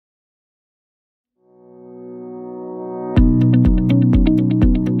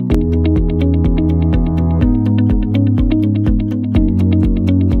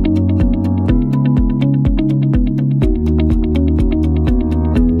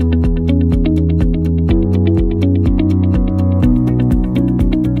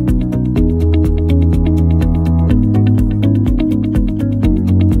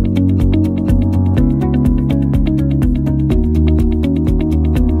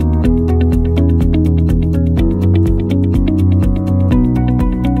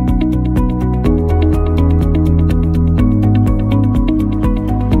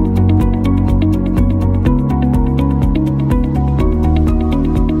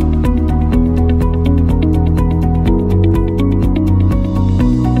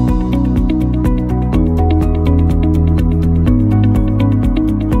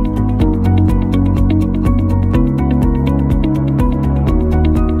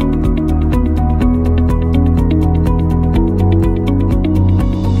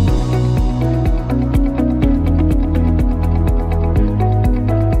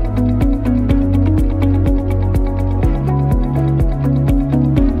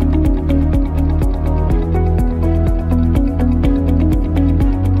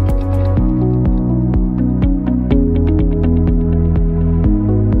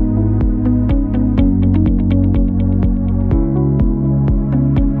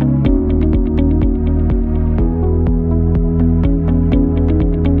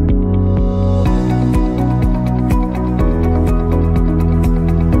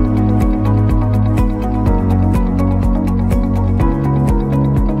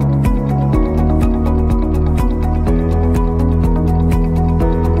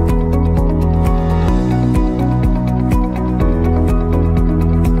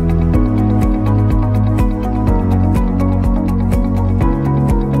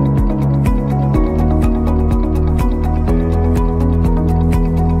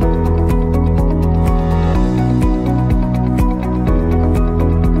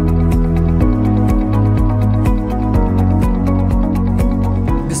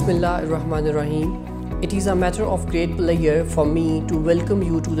Bismillahirrahmanirrahim. It is a matter of great pleasure for me to welcome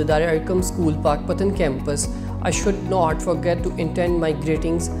you to the Dar-e-Arqam School Pakpattan campus. I should not forget to intend my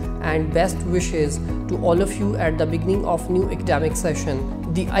greetings and best wishes to all of you at the beginning of new academic session.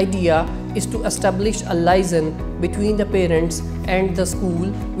 The idea is to establish a liaison between the parents and the school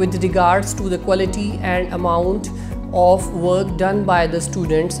with regards to the quality and amount of work done by the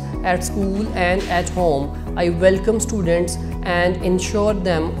students at school and at home. I welcome students and ensure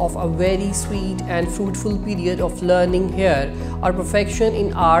them of a very sweet and fruitful period of learning here. Our perfection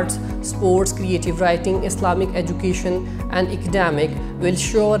in arts, sports, creative writing, Islamic education and academic will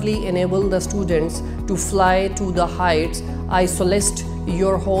surely enable the students to fly to the heights. I solicit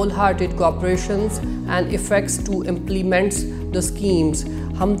your wholehearted cooperations and effects to implement the schemes.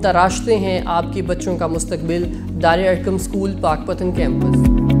 हम तराशते हैं आपके बच्चों का मुस्तकबिल दार-ए-अर्कम school Pakpattan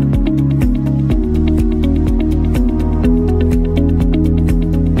campus.